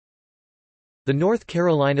The North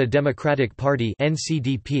Carolina Democratic Party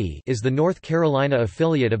 (NCDP) is the North Carolina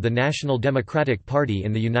affiliate of the National Democratic Party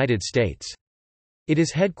in the United States. It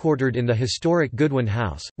is headquartered in the historic Goodwin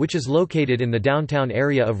House, which is located in the downtown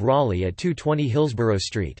area of Raleigh at 220 Hillsborough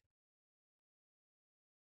Street.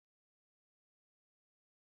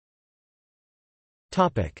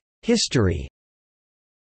 History.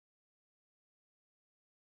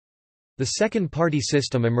 The second party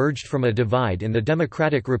system emerged from a divide in the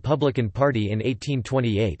Democratic-Republican Party in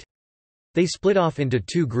 1828. They split off into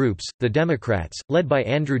two groups, the Democrats, led by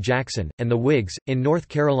Andrew Jackson, and the Whigs. In North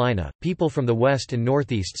Carolina, people from the West and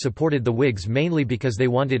Northeast supported the Whigs mainly because they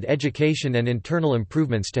wanted education and internal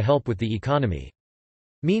improvements to help with the economy.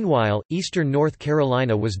 Meanwhile, eastern North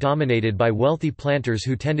Carolina was dominated by wealthy planters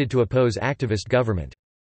who tended to oppose activist government.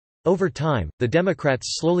 Over time, the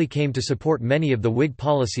Democrats slowly came to support many of the Whig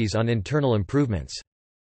policies on internal improvements.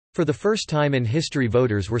 For the first time in history,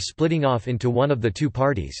 voters were splitting off into one of the two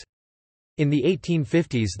parties. In the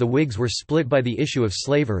 1850s, the Whigs were split by the issue of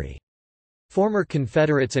slavery. Former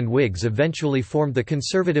Confederates and Whigs eventually formed the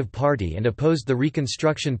Conservative Party and opposed the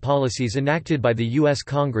Reconstruction policies enacted by the U.S.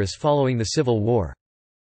 Congress following the Civil War.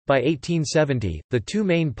 By 1870, the two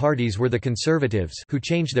main parties were the Conservatives, who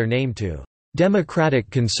changed their name to Democratic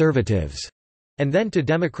Conservatives, and then to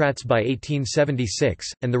Democrats by 1876,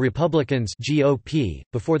 and the Republicans (GOP).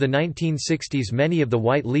 Before the 1960s, many of the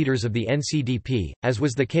white leaders of the NCDP, as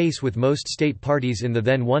was the case with most state parties in the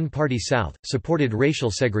then one-party South, supported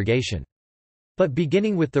racial segregation. But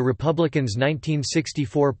beginning with the Republicans'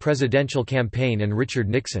 1964 presidential campaign and Richard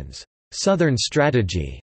Nixon's Southern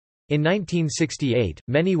Strategy in 1968,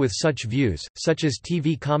 many with such views, such as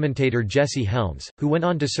TV commentator Jesse Helms, who went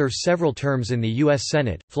on to serve several terms in the U.S.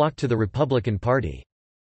 Senate, flocked to the Republican Party.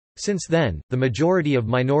 Since then, the majority of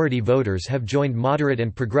minority voters have joined moderate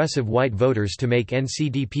and progressive white voters to make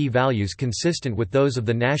NCDP values consistent with those of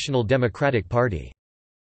the National Democratic Party.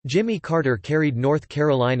 Jimmy Carter carried North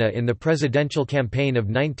Carolina in the presidential campaign of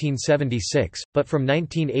 1976, but from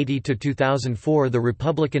 1980 to 2004 the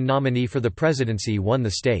Republican nominee for the presidency won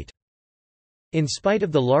the state. In spite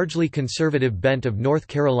of the largely conservative bent of North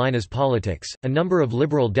Carolina's politics, a number of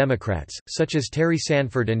liberal Democrats, such as Terry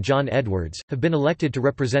Sanford and John Edwards, have been elected to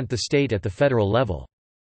represent the state at the federal level.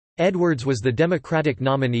 Edwards was the Democratic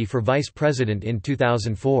nominee for vice president in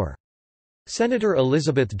 2004. Senator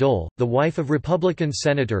Elizabeth Dole, the wife of Republican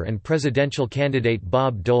Senator and presidential candidate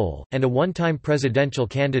Bob Dole, and a one-time presidential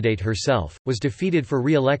candidate herself, was defeated for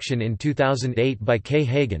re-election in 2008 by Kay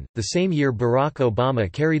Hagan. The same year Barack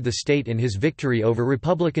Obama carried the state in his victory over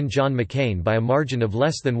Republican John McCain by a margin of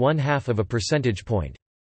less than 0.5 of a percentage point.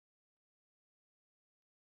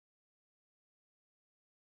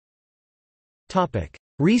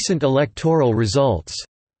 Recent electoral results.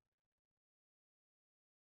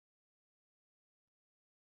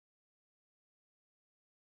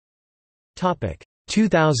 Topic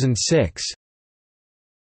 2006.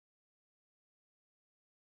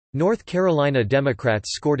 North Carolina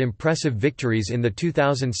Democrats scored impressive victories in the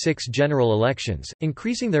 2006 general elections,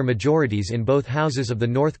 increasing their majorities in both houses of the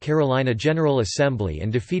North Carolina General Assembly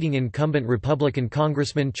and defeating incumbent Republican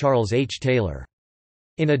Congressman Charles H. Taylor.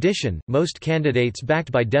 In addition, most candidates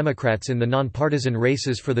backed by Democrats in the nonpartisan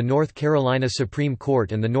races for the North Carolina Supreme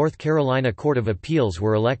Court and the North Carolina Court of Appeals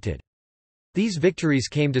were elected. These victories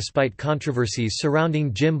came despite controversies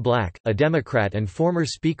surrounding Jim Black, a Democrat and former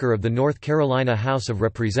Speaker of the North Carolina House of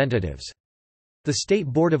Representatives. The State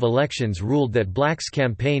Board of Elections ruled that Black's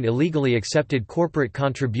campaign illegally accepted corporate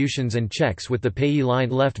contributions and checks with the payee line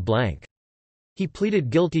left blank. He pleaded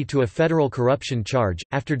guilty to a federal corruption charge,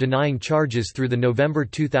 after denying charges through the November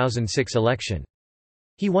 2006 election.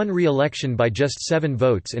 He won re-election by just 7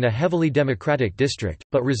 votes in a heavily Democratic district,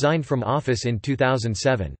 but resigned from office in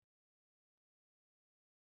 2007.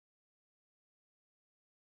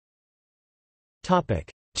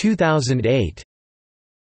 2008.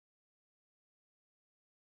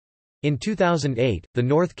 In 2008, the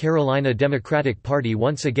North Carolina Democratic Party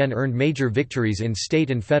once again earned major victories in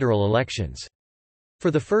state and federal elections.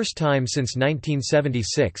 For the first time since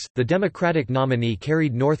 1976, the Democratic nominee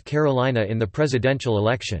carried North Carolina in the presidential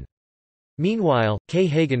election. Meanwhile, Kay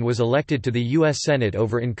Hagan was elected to the U.S. Senate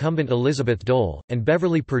over incumbent Elizabeth Dole, and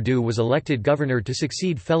Beverly Perdue was elected governor to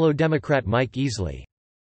succeed fellow Democrat Mike Easley.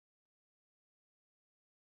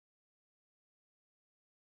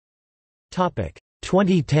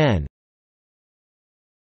 2010.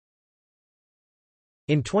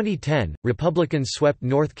 In 2010, Republicans swept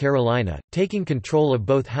North Carolina, taking control of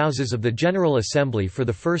both houses of the General Assembly for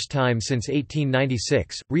the first time since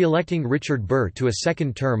 1896, re-electing Richard Burr to a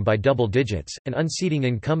second term by double digits, and unseating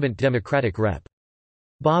incumbent Democratic Rep.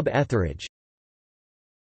 Bob Etheridge.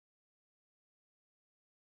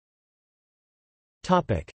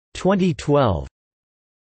 2012.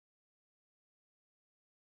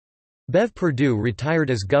 Bev Perdue retired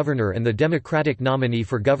as governor, and the Democratic nominee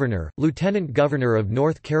for governor, Lieutenant Governor of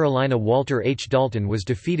North Carolina Walter H. Dalton, was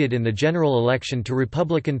defeated in the general election to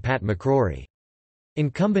Republican Pat McCrory.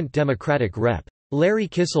 Incumbent Democratic Rep. Larry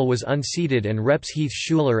Kissel was unseated, and Reps Heath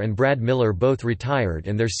Shuler and Brad Miller both retired,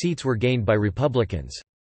 and their seats were gained by Republicans.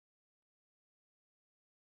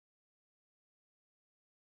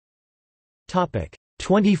 Topic: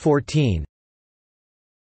 2014.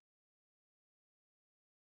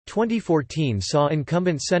 2014 saw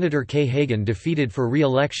incumbent Senator Kay Hagan defeated for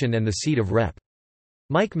re-election, and the seat of Rep.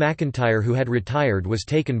 Mike McIntyre, who had retired, was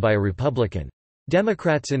taken by a Republican.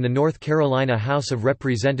 Democrats in the North Carolina House of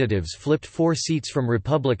Representatives flipped 4 seats from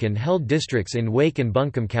Republican-held districts in Wake and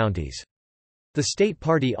Buncombe counties. The state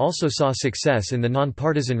party also saw success in the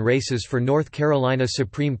nonpartisan races for North Carolina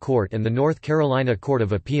Supreme Court and the North Carolina Court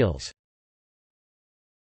of Appeals.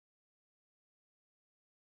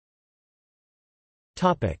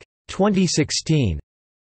 Topic: 2016.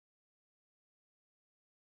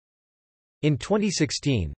 In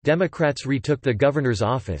 2016, Democrats retook the governor's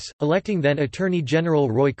office, electing then Attorney General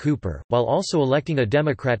Roy Cooper, while also electing a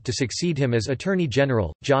Democrat to succeed him as Attorney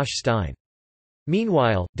General, Josh Stein.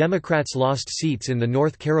 Meanwhile, Democrats lost seats in the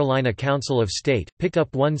North Carolina Council of State, picked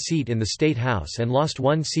up 1 seat in the State House, and lost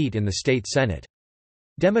 1 seat in the State Senate.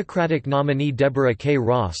 Democratic nominee Deborah K.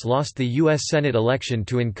 Ross lost the U.S. Senate election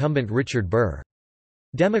to incumbent Richard Burr.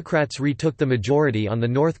 Democrats retook the majority on the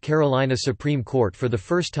North Carolina Supreme Court for the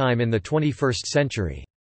first time in the 21st century.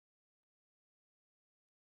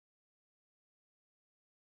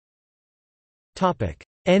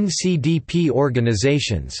 NCDP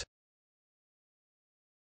organizations.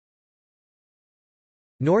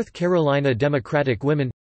 North Carolina Democratic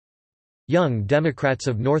Women, Young Democrats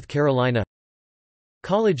of North Carolina,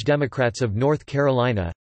 College Democrats of North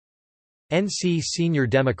Carolina, NC Senior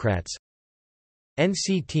Democrats,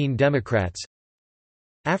 NC Teen Democrats,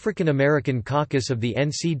 African American Caucus of the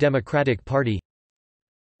NC Democratic Party,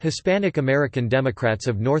 Hispanic American Democrats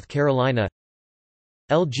of North Carolina,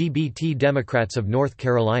 LGBT Democrats of North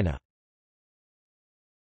Carolina.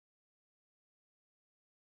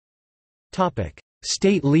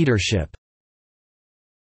 State leadership.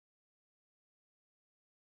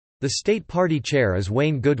 The state party chair is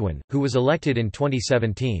Wayne Goodwin, who was elected in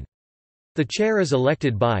 2017. The chair is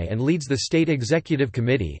elected by and leads the State Executive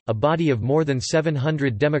Committee, a body of more than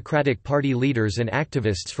 700 Democratic Party leaders and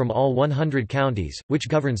activists from all 100 counties, which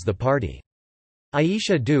governs the party.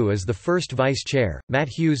 Aisha Dew is the first vice chair, Matt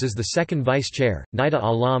Hughes is the second vice chair, Nida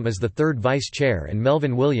Alam is the third vice chair, and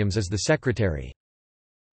Melvin Williams is the secretary.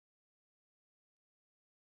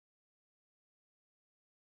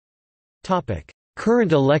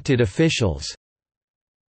 Current elected officials.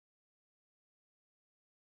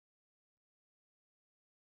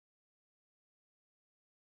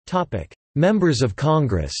 Members of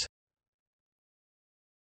Congress.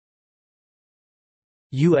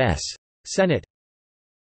 U.S. Senate.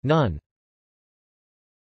 None.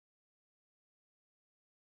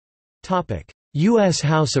 U.S.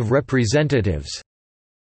 House of Representatives.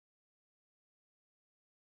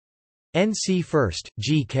 NC 1st,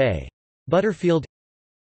 G.K. Butterfield.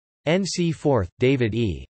 NC 4th, David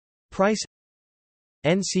E. Price.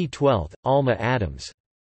 NC 12th, Alma Adams.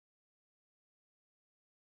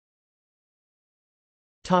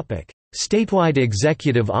 Statewide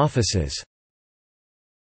executive offices.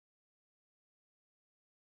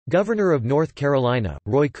 Governor of North Carolina,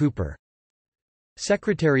 Roy Cooper.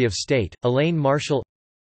 Secretary of State, Elaine Marshall.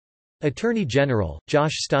 Attorney General,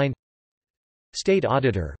 Josh Stein. State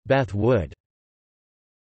Auditor, Beth Wood.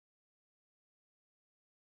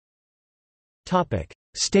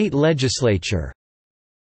 State Legislature.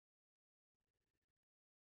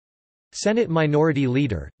 Senate Minority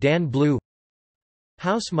Leader, Dan Blue.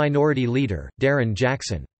 House Minority Leader, Darren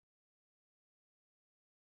Jackson.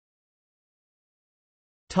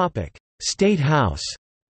 State House.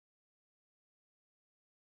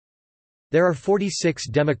 There are 46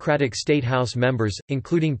 Democratic State House members,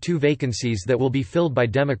 including 2 vacancies that will be filled by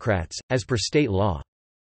Democrats, as per state law.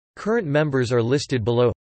 Current members are listed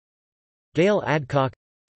below: Gail Adcock,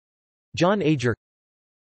 John Ager,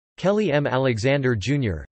 Kelly M. Alexander,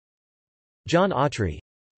 Jr., John Autry,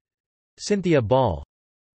 Cynthia Ball,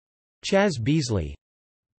 Chaz Beasley,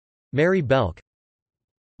 Mary Belk,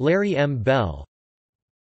 Larry M. Bell,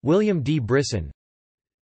 William D. Brisson,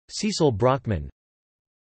 Cecil Brockman,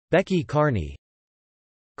 Becky Carney,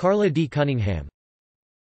 Carla D. Cunningham,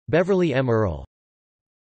 Beverly M. Earl,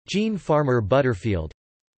 Jean Farmer Butterfield,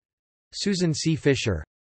 Susan C. Fisher,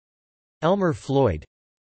 Elmer Floyd,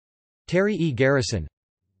 Terry E. Garrison,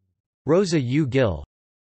 Rosa U. Gill,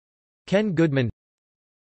 Ken Goodman,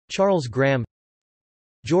 Charles Graham,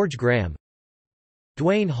 George Graham,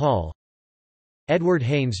 Dwayne Hall, Edward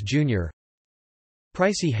Haynes, Jr.,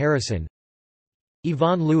 Pricey Harrison,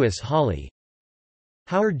 Yvonne Lewis Hawley,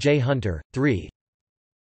 Howard J. Hunter, 3.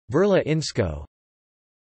 Verla Insco,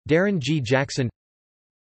 Darren G. Jackson,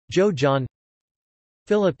 Joe John,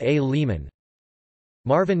 Philip A. Lehman,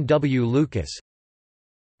 Marvin W. Lucas,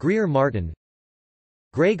 Greer Martin,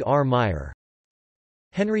 Greg R. Meyer,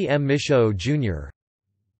 Henry M. Michaud, Jr.,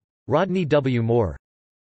 Rodney W. Moore,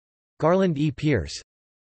 Garland E. Pierce,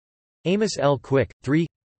 Amos L. Quick, 3.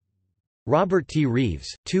 Robert T. Reeves,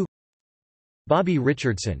 2. Bobby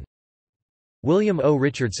Richardson, William O.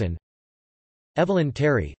 Richardson, Evelyn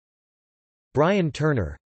Terry, Brian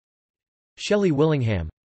Turner, Shelley Willingham,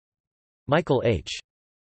 Michael H.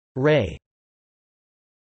 Ray.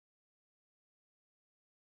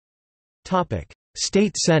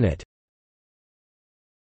 State Senate.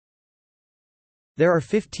 There are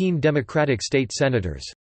 15 Democratic state senators.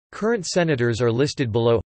 Current senators are listed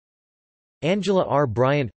below: Angela R.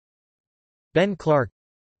 Bryant, Ben Clark,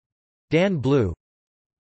 Dan Blue,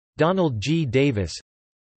 Donald G. Davis,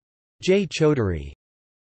 Jay Chaudhary,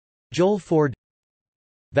 Joel Ford,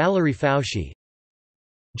 Valerie Fauci,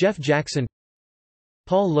 Jeff Jackson,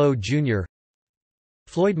 Paul Lowe, Jr.,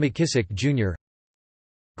 Floyd McKissick, Jr.,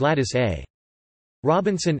 Gladys A.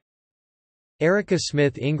 Robinson, Erica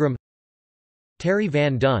Smith Ingram, Terry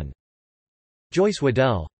Van Dunn, Joyce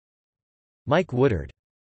Waddell, Mike Woodard.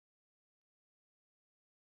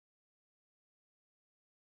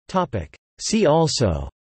 See also: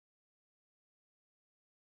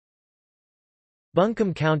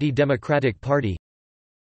 Buncombe County Democratic Party,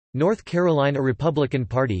 North Carolina Republican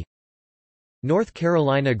Party, North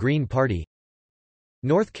Carolina Green Party,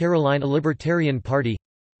 North Carolina Libertarian Party,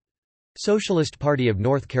 Socialist Party of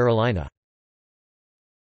North Carolina.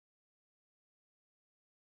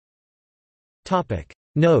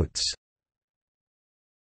 Notes.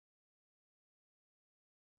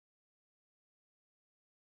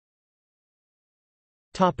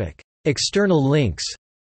 External links: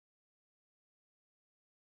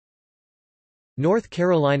 North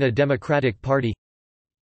Carolina Democratic Party,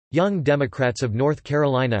 Young Democrats of North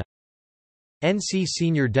Carolina, NC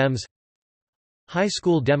Senior Dems, High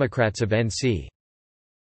School Democrats of NC